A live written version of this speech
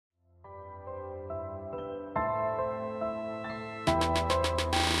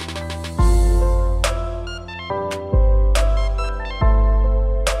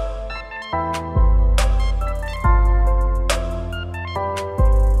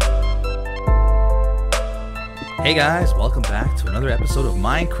Hey guys, welcome back to another episode of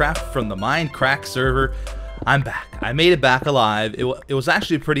Minecraft from the Mindcrack Server. I'm back. I made it back alive. It was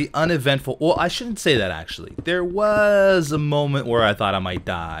actually pretty uneventful. Well, I shouldn't say that actually. There was a moment where I thought I might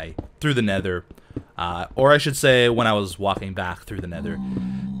die through the nether. Or I should say when I was walking back through the nether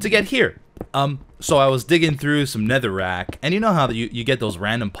to get here. So I was digging through some netherrack, and you know how you get those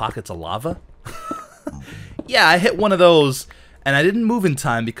random pockets of lava? Yeah, I hit one of those. And I didn't move in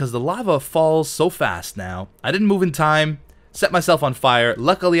time because the lava falls so fast now. I didn't move in time, set myself on fire.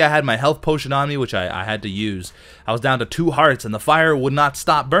 Luckily, I had my health potion on me, which I had to use. I was down to 2 hearts, and the fire would not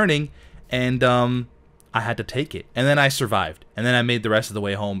stop burning. And I had to take it. And then I survived. And then I made the rest of the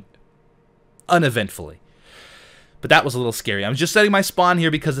way home uneventfully. But that was a little scary. I'm just setting my spawn here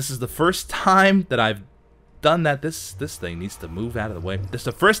because this is the first time that I've done that. This thing needs to move out of the way. This is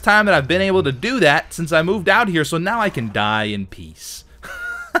the first time that I've been able to do that since I moved out here, so now I can die in peace.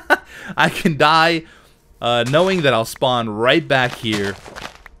 I can die knowing that I'll spawn right back here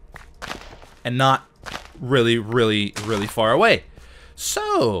and not really far away.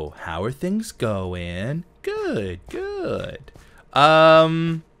 So, how are things going? Good.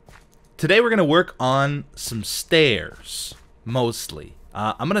 Today we're going to work on some stairs, mostly.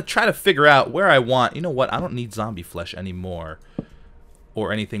 I'm going to try to figure out where I want... You know what? I don't need zombie flesh anymore.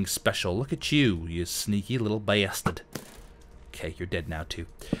 Or anything special. Look at you, you sneaky little bastard. Okay, you're dead now, too.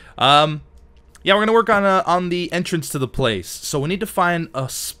 Yeah, we're going to work on the entrance to the place. So we need to find a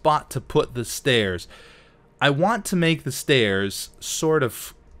spot to put the stairs. I want to make the stairs sort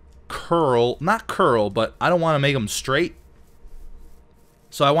of curl. Not curl, but I don't want to make them straight.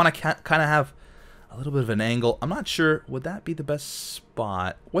 So I want to kind of have a little bit of an angle. I'm not sure. Would that be the best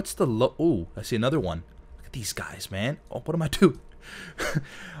spot? What's the low? Ooh, I see another one. Look at these guys, man. Oh, what am I doing?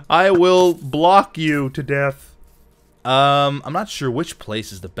 I will block you to death. I'm not sure which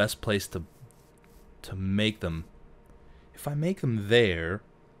place is the best place to make them. If I make them there.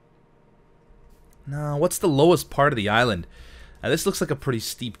 No, what's the lowest part of the island? Now, this looks like a pretty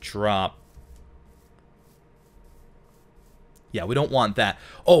steep drop. Yeah, we don't want that.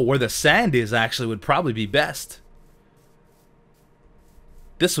 Oh, where the sand is actually would probably be best.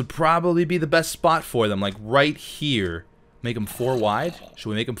 This would probably be the best spot for them, like right here. Make them 4 wide. Should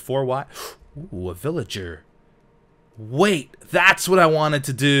we make them 4 wide? Ooh, a villager. Wait, that's what I wanted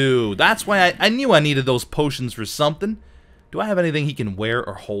to do. That's why I knew I needed those potions for something. Do I have anything he can wear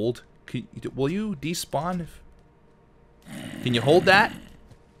or hold? Will you despawn? Can you hold that?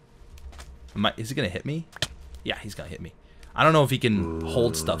 Is he going to hit me? Yeah, he's going to hit me. I don't know if he can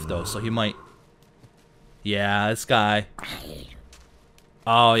hold stuff, though, so he might... Yeah, this guy...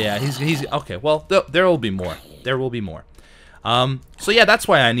 Oh, yeah, he's... Okay, well, there will be more. There will be more. So, yeah, that's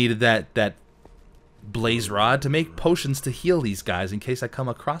why I needed that blaze rod to make potions to heal these guys in case I come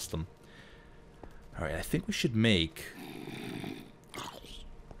across them. Alright, I think we should make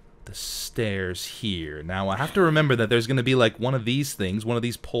the stairs here. Now, I have to remember that there's going to be, like, one of these things, one of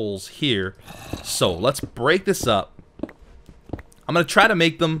these poles here. So, let's break this up. I'm going to try to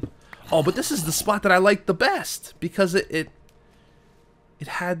make them... Oh, but this is the spot that I like the best. Because it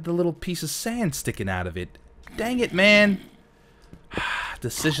had the little piece of sand sticking out of it. Dang it, man.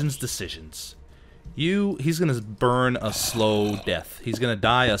 Decisions. He's going to burn a slow death. He's going to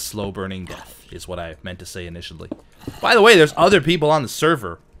die a slow burning death. Is what I meant to say initially. By the way, there's other people on the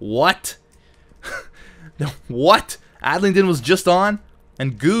server. What? What? Adlington was just on?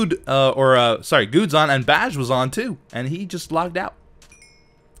 And Good's on, and Badge was on too. And he just logged out.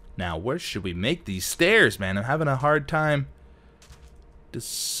 Now, where should we make these stairs, man? I'm having a hard time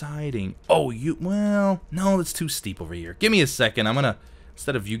deciding. Oh, well, no, that's too steep over here. Give me a second. I'm gonna,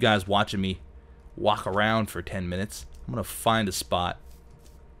 instead of you guys watching me walk around for 10 minutes, I'm gonna find a spot.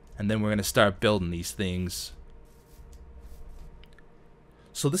 And then we're gonna start building these things.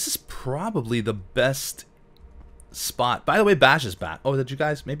 So this is probably the best spot. By the way, Bash is back. Oh, did you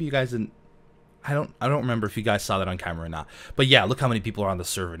guys? Maybe you guys didn't. I don't remember if you guys saw that on camera or not. But yeah, look how many people are on the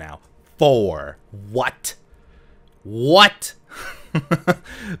server now. 4. What? What?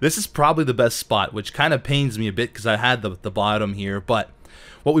 This is probably the best spot, which kind of pains me a bit because I had the bottom here. But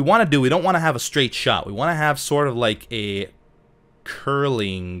what we want to do, we don't want to have a straight shot. We want to have sort of like a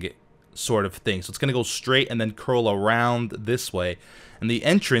curling sort of thing. So it's going to go straight and then curl around this way. And the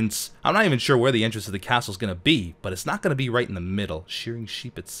entrance, I'm not even sure where the entrance of the castle is going to be, but it's not going to be right in the middle. Shearing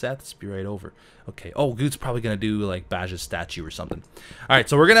sheep at Seth's, be right over. Okay, oh, Goot's probably going to do like Baj's statue or something. Alright,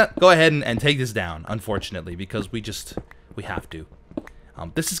 so we're going to go ahead and take this down, unfortunately, because we have to.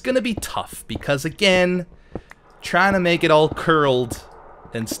 This is going to be tough, because again, trying to make it all curled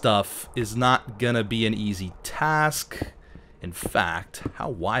and stuff is not going to be an easy task. In fact, how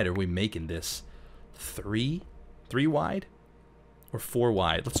wide are we making this? 3? 3 wide or 4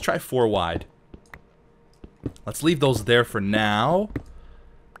 wide? Let's try 4 wide. Let's leave those there for now.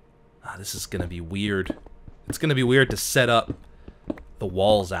 This is going to be weird. It's going to be weird to set up the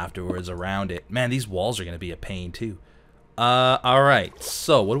walls afterwards around it. Man, these walls are going to be a pain too. Alright,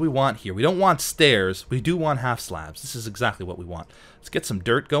 so what do we want here? We don't want stairs. We do want half slabs. This is exactly what we want. Let's get some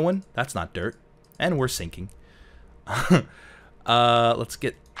dirt going. That's not dirt. And we're sinking. Let's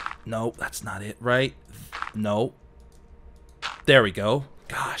get... No, that's not it, right? No. There we go.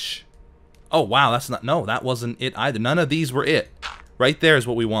 Gosh. Oh, wow, that's not... No, that wasn't it either. None of these were it. Right there is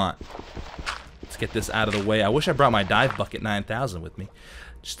what we want. Let's get this out of the way. I wish I brought my dive bucket 9000 with me.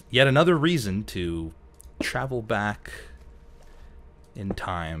 Just yet another reason to travel back in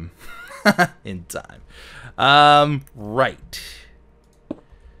time. In time. Right.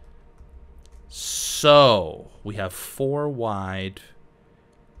 So, we have 4 wide.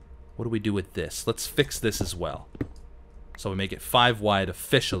 What do we do with this? Let's fix this as well. So we make it 5 wide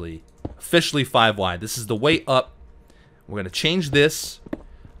officially. Officially 5 wide. This is the way up. We're going to change this.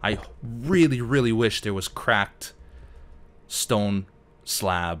 I really, really wish there was cracked stone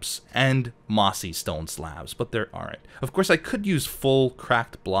slabs and mossy stone slabs, but there aren't. Of course, I could use full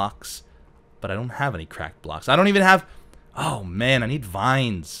cracked blocks, but I don't have any cracked blocks. I don't even have... Oh, man, I need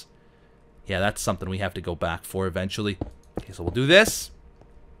vines. Yeah, that's something we have to go back for eventually. Okay, so we'll do this.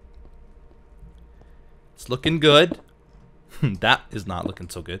 It's looking good. That is not looking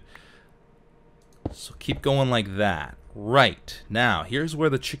so good. So keep going like that. Right. Now, here's where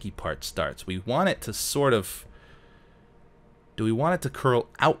the tricky part starts. We want it to sort of... Do we want it to curl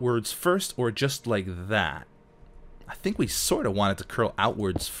outwards first or just like that? I think we sort of want it to curl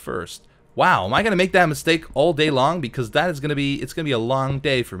outwards first. Wow, am I going to make that mistake all day long? Because that is going to be... It's going to be a long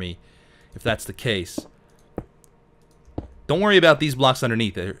day for me if that's the case. Don't worry about these blocks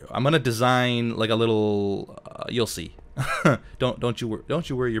underneath. I'm going to design like a little... you'll see. Don't you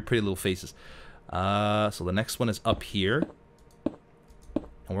worry your pretty little faces. So the next one is up here.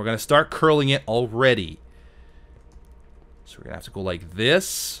 And we're going to start curling it already. So we're going to have to go like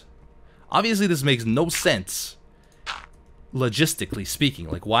this. Obviously, this makes no sense, logistically speaking.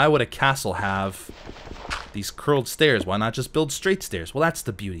 Like, why would a castle have these curled stairs? Why not just build straight stairs? Well, that's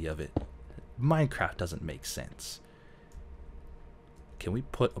the beauty of it. Minecraft doesn't make sense. Can we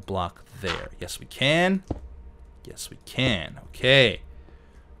put a block there? Yes, we can. Yes, we can. Okay.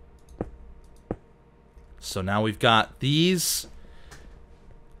 So now we've got these.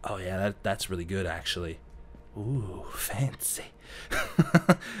 Oh, yeah, that's really good, actually. Ooh, fancy.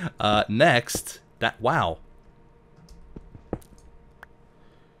 Next, wow.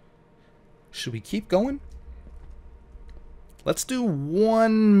 Should we keep going? Let's do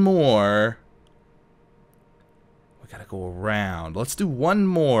one more. We gotta go around. Let's do one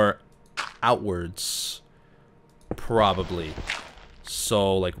more outwards. Probably.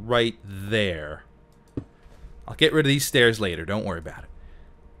 So, like, right there. I'll get rid of these stairs later. Don't worry about it.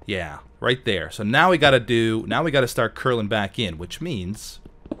 Yeah, right there. So now we gotta start curling back in, which means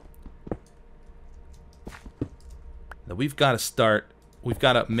that we've got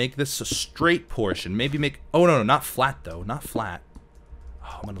to make this a straight portion. Maybe make, oh no, not flat though, not flat.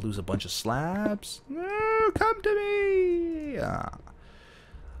 Oh, I'm gonna lose a bunch of slabs. No, come to me.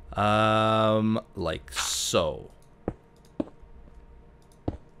 Like so.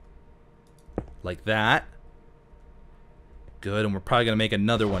 Like that. Good, and we're probably going to make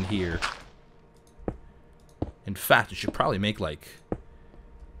another one here. In fact, we should probably make like...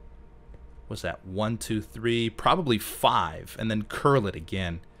 What's that? 1, 2, 3, probably 5, and then curl it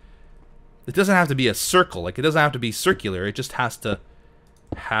again. It doesn't have to be a circle. Like, it doesn't have to be circular. It just has to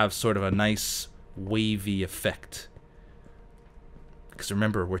have sort of a nice wavy effect. Because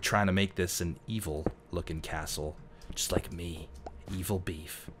remember, we're trying to make this an evil-looking castle. Just like me. Evil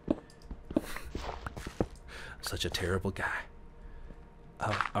beef. Such a terrible guy.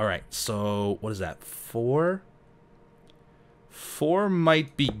 Alright, so what is that? 4? 4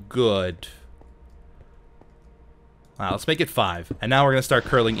 might be good. Let's make it 5. And now we're going to start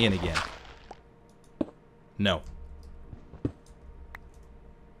curling in again. No.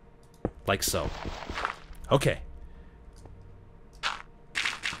 Like so. Okay.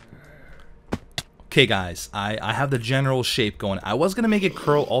 Okay, guys. I have the general shape going. I was going to make it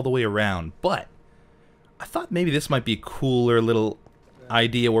curl all the way around, but I thought maybe this might be a cooler little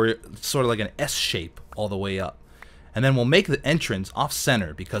idea where it's sort of like an S shape all the way up. And then we'll make the entrance off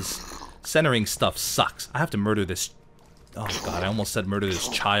center because centering stuff sucks. I have to murder this. Oh god, I almost said murder this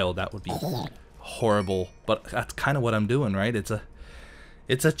child. That would be horrible. But that's kind of what I'm doing, right? It's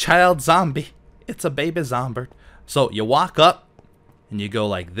a child zombie. It's a baby zombie. So you walk up and you go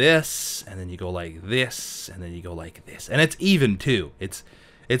like this, and then you go like this, and then you go like this. And it's even too. It's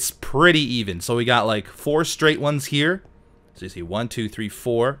pretty even. So we got like 4 straight ones here. So you see 1, 2, 3,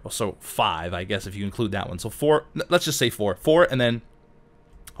 4. Oh, so 5, I guess, if you include that one. So 4, let's just say 4. 4, and then,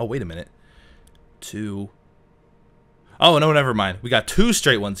 oh, wait a minute. 2. Oh, no, never mind. We got 2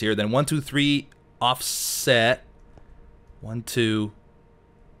 straight ones here. Then 1, 2, 3, offset. 1, 2,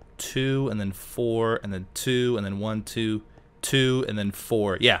 2, and then 4, and then 2, and then 1, 2, 2, and then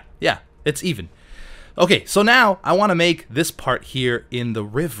 4. Yeah, it's even. Okay, so now I want to make this part here in the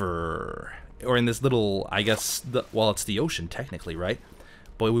river, or in this little, I guess, well, it's the ocean technically, right?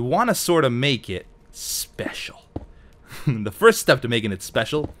 But we want to sort of make it special. The first step to making it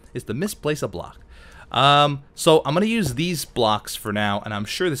special is to misplace a block. So I'm going to use these blocks for now, and I'm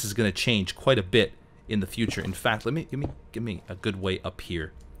sure this is going to change quite a bit in the future. In fact, give me a good way up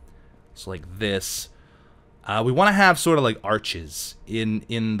here. So like this. We want to have sort of like arches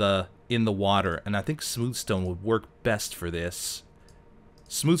in the water, and I think smooth stone would work best for this.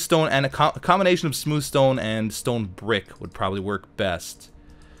 Smooth stone and a combination of smooth stone and stone brick would probably work best.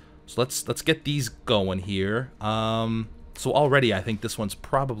 So let's get these going here. So already I think this one's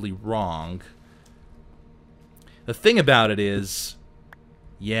probably wrong. The thing about it is,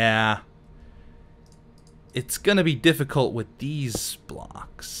 yeah, it's gonna be difficult with these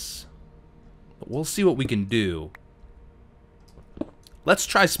blocks, but we'll see what we can do. Let's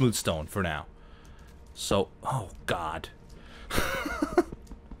try smooth stone for now. So, oh god.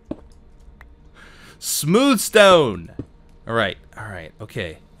 Smooth stone! Alright,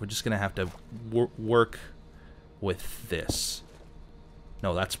 okay. We're just gonna have to work with this.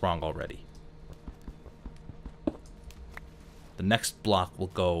 No, that's wrong already. The next block will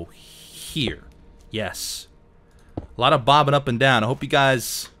go here. Yes. A lot of bobbing up and down. I hope you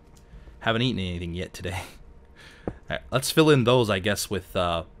guys haven't eaten anything yet today. Alright, let's fill in those, I guess, with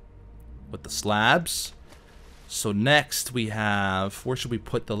the slabs. So next we have, where should we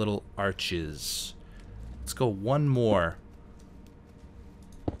put the little arches? Let's go one more.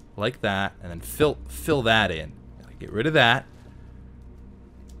 Like that, and then fill that in. Get rid of that.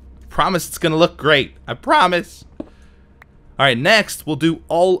 I promise it's gonna look great. I promise. Alright, next we'll do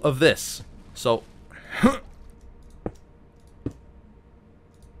all of this. So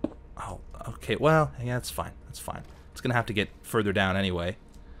oh, okay, well, yeah, that's fine. That's fine. It's gonna have to get further down anyway.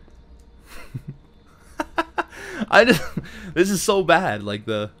 This is so bad, like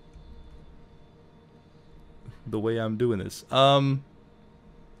the way I'm doing this. Now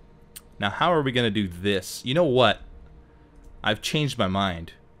how are we gonna do this? You know what? I've changed my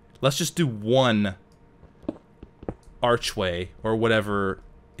mind. Let's just do one archway or whatever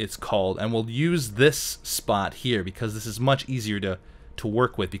it's called, and we'll use this spot here because this is much easier to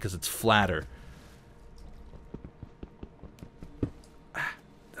work with because it's flatter.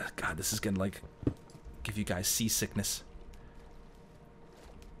 God, this is gonna like give you guys seasickness.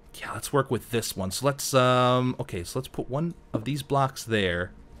 Yeah, let's work with this one. So let's okay, so let's put one of these blocks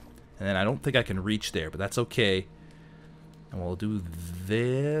there, and then I don't think I can reach there, but that's okay. And we'll do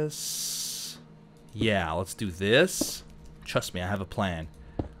this. Yeah, let's do this. Trust me, I have a plan.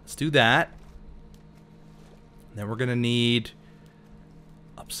 Let's do that. Then we're gonna need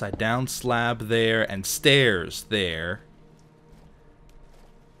upside down slab there and stairs there.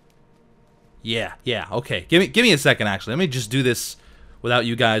 Yeah, okay. Give me a second actually. Let me just do this without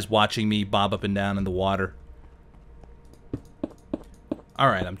you guys watching me bob up and down in the water.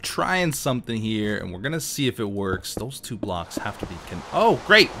 Alright, I'm trying something here, and we're gonna see if it works. Those 2 blocks have to be oh,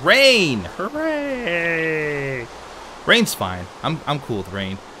 great! Rain! Hooray! Rain's fine. I'm cool with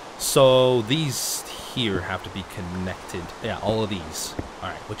rain. So these here have to be connected. Yeah, all of these.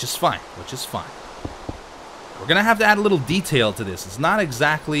 Alright, which is fine. We're gonna have to add a little detail to this. It's not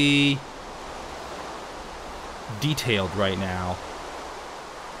exactly detailed right now.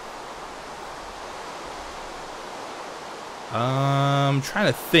 I'm trying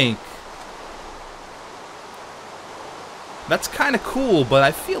to think. That's kind of cool, but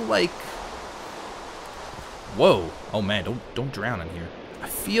I feel like, whoa! Oh man, don't drown in here. I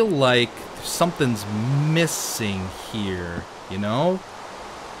feel like something's missing here. You know?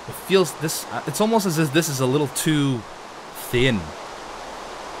 It feels this. It's almost as if this is a little too thin.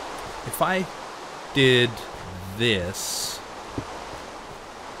 If I did this,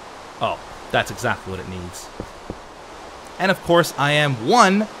 oh, that's exactly what it needs. And of course, I am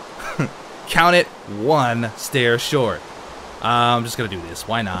one, count it, 1 stair short. I'm just gonna do this.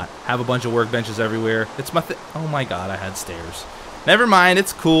 Why not? Have a bunch of workbenches everywhere. It's my oh my god, I had stairs. Never mind,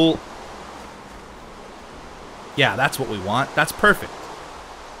 it's cool. Yeah, that's what we want. That's perfect.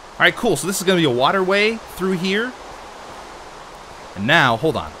 Alright, cool. So this is gonna be a waterway through here. And now,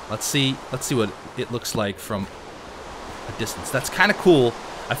 hold on. Let's see what it looks like from a distance. That's kind of cool.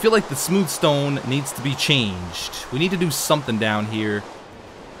 I feel like the smooth stone needs to be changed. We need to do something down here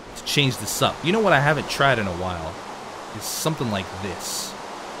to change this up. You know what I haven't tried in a while? Is something like this.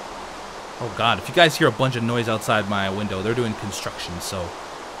 Oh god, if you guys hear a bunch of noise outside my window, they're doing construction, so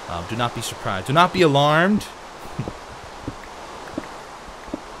do not be surprised. Do not be alarmed.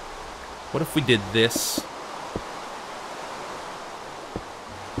 What if we did this?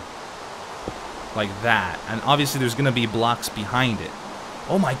 Like that. And obviously there's going to be blocks behind it.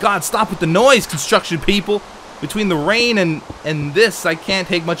 Oh my god, stop with the noise, construction people! Between the rain and this, I can't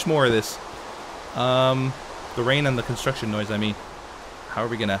take much more of this. The rain and the construction noise, I mean. How are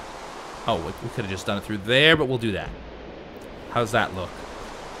we going to... Oh, we could have just done it through there, but we'll do that. How's that look?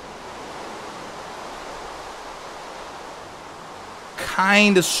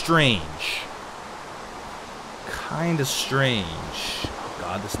 Kinda strange. Kinda strange. Oh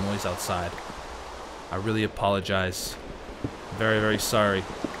god, this noise outside. I really apologize. Very, very sorry.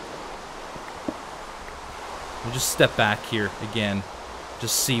 We'll just step back here again.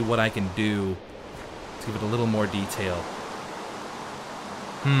 Just see what I can do to give it a little more detail.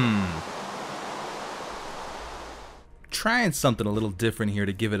 Trying something a little different here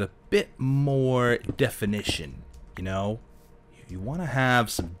to give it a bit more definition, you know? You want to have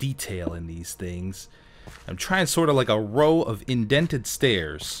some detail in these things. I'm trying sort of like a row of indented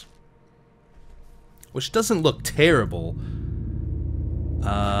stairs, which doesn't look terrible.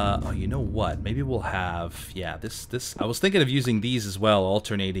 Oh, you know what? Maybe we'll have, yeah, this. I was thinking of using these as well,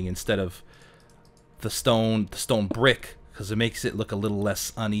 alternating instead of the stone brick, because it makes it look a little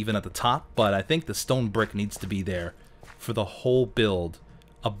less uneven at the top. But I think the stone brick needs to be there for the whole build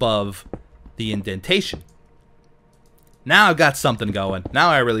above the indentation. Now I've got something going. Now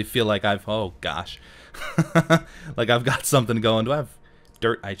I really feel like I've, oh gosh. Like I've got something going. Do I have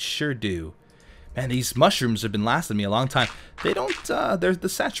dirt? I sure do. Man, these mushrooms have been lasting me a long time. They don't, the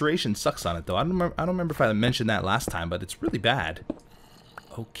saturation sucks on it though. I don't remember if I mentioned that last time, but it's really bad.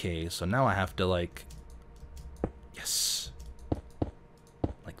 Okay, so now I have to like, yes.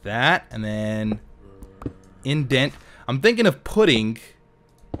 Like that, and then indent. I'm thinking of putting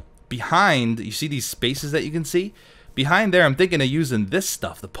behind, you see these spaces that you can see? Behind there, I'm thinking of using this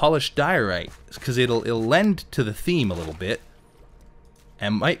stuff, the polished diorite, because it'll lend to the theme a little bit,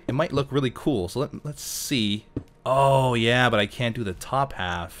 and it might look really cool. So let's see. Oh yeah, but I can't do the top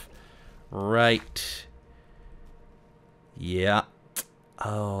half. Right. Yeah.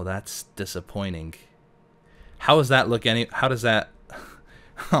 Oh, that's disappointing. How does that look? How does that?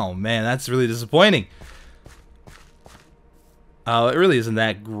 Oh man, that's really disappointing. It really isn't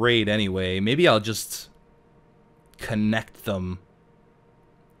that great anyway. Maybe I'll just connect them,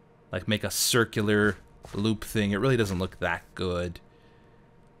 like make a circular loop thing. It really doesn't look that good.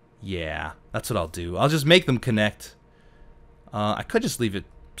 Yeah, that's what I'll do. I'll just make them connect. I could just leave it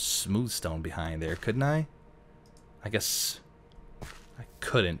smooth stone behind there, couldn't I? I guess I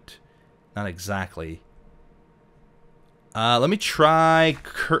couldn't. Not exactly. Let me try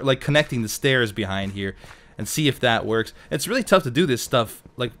like connecting the stairs behind here and see if that works. It's really tough to do this stuff,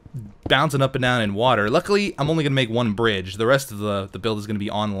 like bouncing up and down in water. Luckily, I'm only going to make one bridge. The rest of the build is going to be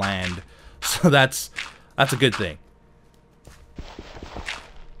on land. So that's a good thing.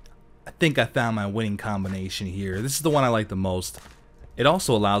 I think I found my winning combination here. This is the one I like the most. It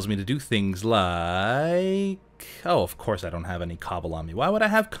also allows me to do things like... Oh, of course I don't have any cobble on me. Why would I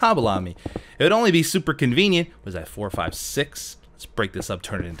have cobble on me? It would only be super convenient. Was that 4, 5, 6? Let's break this up,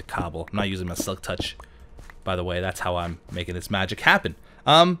 turn it into cobble. I'm not using my silk touch. By the way, that's how I'm making this magic happen.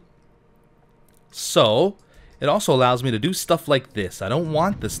 So, it also allows me to do stuff like this. I don't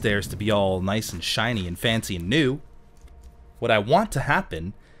want the stairs to be all nice and shiny and fancy and new. What I want to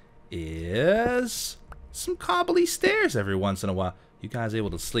happen is some cobbly stairs every once in a while. You guys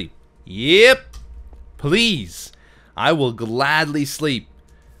able to sleep? Yep. Please. I will gladly sleep.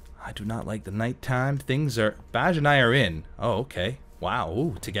 I do not like the nighttime. Things are... Badge and I are in. Oh, okay. Wow.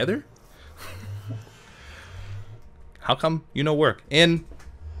 Ooh, together? How come you no work? In.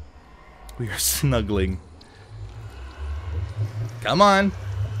 We are snuggling. Come on,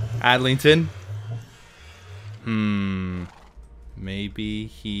 Adlington. Maybe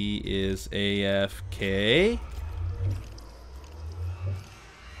he is AFK.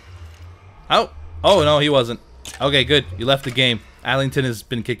 Oh. Oh, no, he wasn't. Okay, good. You left the game. Adlington has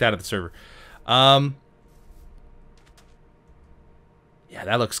been kicked out of the server. Yeah,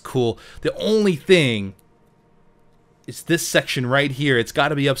 that looks cool. The only thing is this section right here. It's got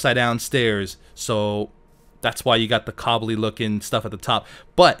to be upside down stairs. So that's why you got the cobbly looking stuff at the top.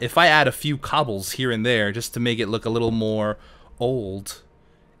 But if I add a few cobbles here and there just to make it look a little more old.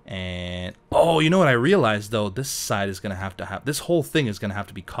 And oh, you know what I realized though? This side is gonna have to have, this whole thing is gonna have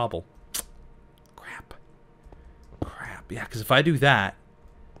to be cobble. Crap. Yeah, because if I do that,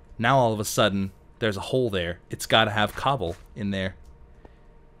 now all of a sudden there's a hole there. It's got to have cobble in there.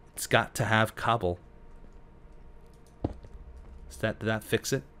 It's got to have cobble. Did that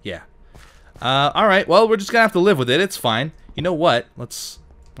fix it? Yeah. All right. Well, we're just gonna have to live with it. It's fine. You know what? Let's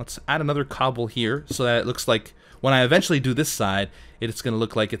add another cobble here so that it looks like when I eventually do this side, it's gonna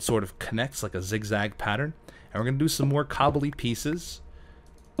look like it sort of connects like a zigzag pattern. And we're gonna do some more cobbly pieces.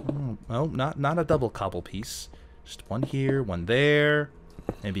 Oh, not a double cobble piece. Just one here, one there.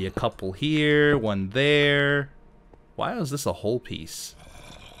 Maybe a couple here, one there. Why was this a whole piece?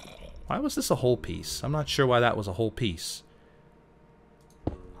 Why was this a whole piece? I'm not sure why that was a whole piece.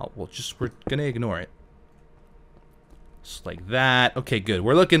 Oh, well, we're gonna ignore it. Just like that. Okay, good.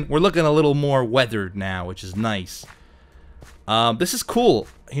 We're looking a little more weathered now, which is nice. This is cool.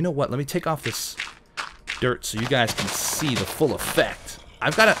 You know what? Let me take off this dirt so you guys can see the full effect.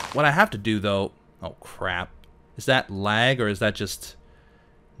 What I have to do though. Oh crap! Is that lag or is that just?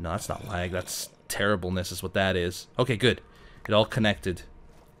 No, that's not lag. That's terribleness is what that is. Okay, good. It all connected.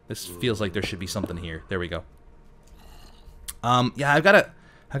 This feels like there should be something here. There we go. Yeah, I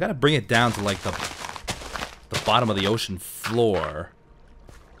gotta bring it down to like the bottom of the ocean floor.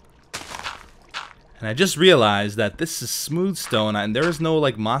 And I just realized that this is smooth stone, and there is no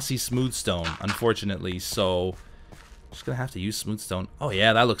like mossy smooth stone, unfortunately. So I'm just gonna have to use smooth stone. Oh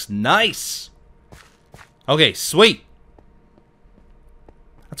yeah, that looks nice. Okay, sweet.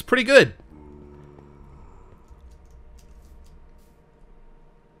 That's pretty good.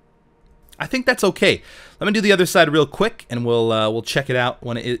 I think that's okay. Let me do the other side real quick, and we'll check it out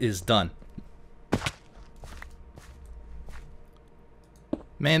when it is done.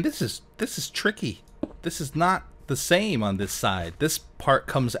 Man, this is tricky. This is not the same on this side. This part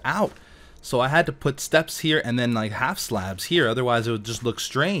comes out, so I had to put steps here and then like half slabs here. Otherwise, it would just look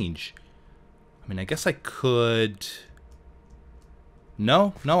strange. I mean, I guess I could.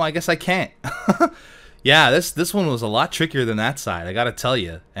 No, I guess I can't. Yeah, this one was a lot trickier than that side, I gotta tell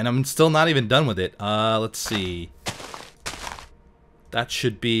you. And I'm still not even done with it. Let's see. That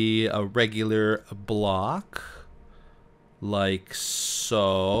should be a regular block. Like so.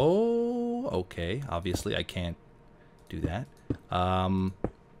 Okay, obviously I can't do that.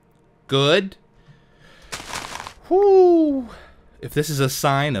 Good. Whoo! If this is a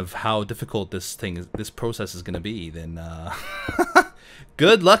sign of how difficult this process is gonna be, then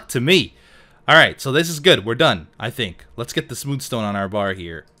good luck to me. Alright, so this is good. We're done, I think. Let's get the smooth stone on our bar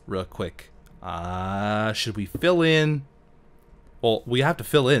here real quick. Should we fill in? Well, we have to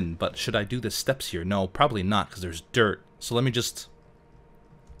fill in, but should I do the steps here? No, probably not, because there's dirt. So let me just,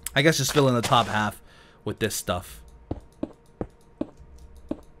 I guess just fill in the top half with this stuff.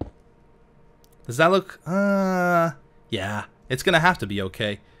 Does that look, yeah, it's gonna have to be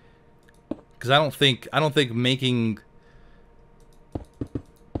okay. Because I don't think making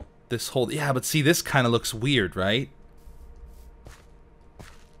this whole, yeah, but see, this kind of looks weird, right?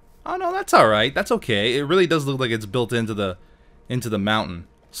 Oh no, that's all right. That's okay. It really does look like it's built into the mountain,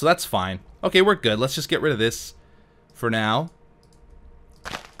 so that's fine. Okay, we're good. Let's just get rid of this for now.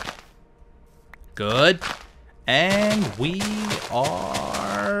 Good, and we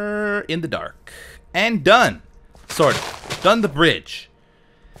are in the dark and done. Sort of done the bridge.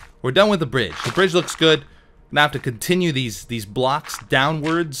 We're done with the bridge. The bridge looks good. Now I have to continue these blocks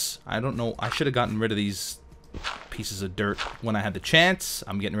downwards. I don't know. I should have gotten rid of these pieces of dirt when I had the chance.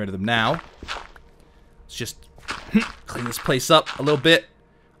 I'm getting rid of them now. Let's just clean this place up a little bit.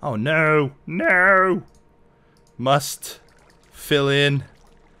 Oh no, no! Must fill in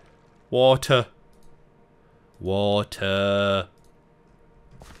water. Water.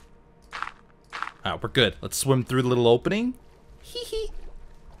 Alright, we're good. Let's swim through the little opening. Hee hee.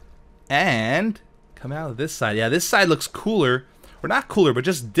 And come out of this side. Yeah, this side looks cooler. Or not cooler, but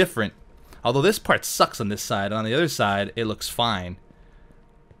just different. Although this part sucks on this side. And on the other side, it looks fine.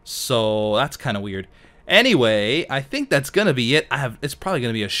 So, that's kind of weird. Anyway, I think that's going to be it. It's probably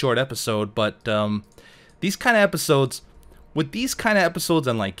going to be a short episode. But these kind of episodes, with these kind of episodes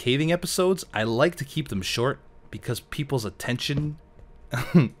and like caving episodes, I like to keep them short. Because people's attention,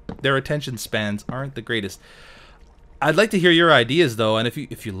 their attention spans aren't the greatest. I'd like to hear your ideas though, and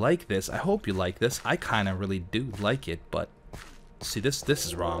if you like this, I hope you like this. I kind of really do like it, but see, this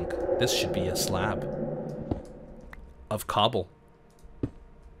is wrong. This should be a slab of cobble,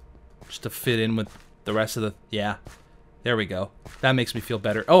 just to fit in with the rest of the. Yeah, there we go. That makes me feel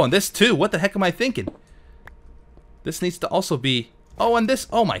better. Oh, and this too. What the heck am I thinking? This needs to also be. Oh, and this.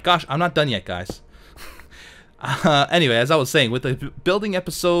 Oh my gosh, I'm not done yet, guys. Anyway, as I was saying, with the building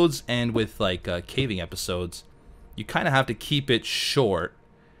episodes and with like caving episodes, you kind of have to keep it short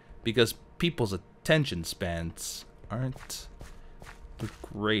because people's attention spans aren't the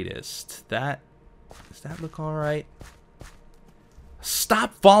greatest. Does that look all right?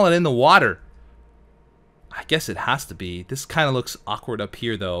 Stop falling in the water. I guess it has to be. This kind of looks awkward up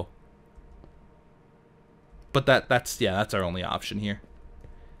here though. But that's our only option here.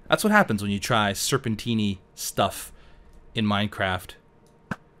 That's what happens when you try serpentine stuff in Minecraft,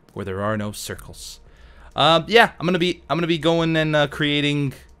 where there are no circles. Yeah, I'm gonna be going and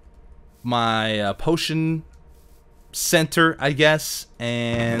creating my potion center, I guess,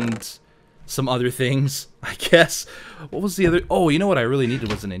 and some other things, I guess. What was the other? Oh, you know what I really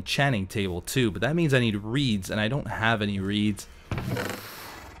needed was an enchanting table too, but that means I need reeds, and I don't have any reeds.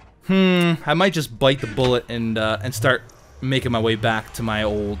 I might just bite the bullet and start making my way back to my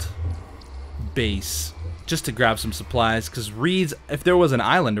old base just to grab some supplies, because reeds, if there was an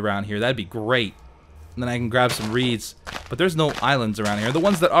island around here, that'd be great. And then I can grab some reeds, but there's no islands around here. The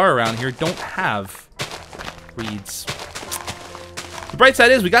ones that are around here don't have reeds. The bright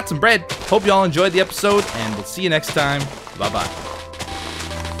side is we got some bread. Hope you all enjoyed the episode, and we'll see you next time. Bye-bye.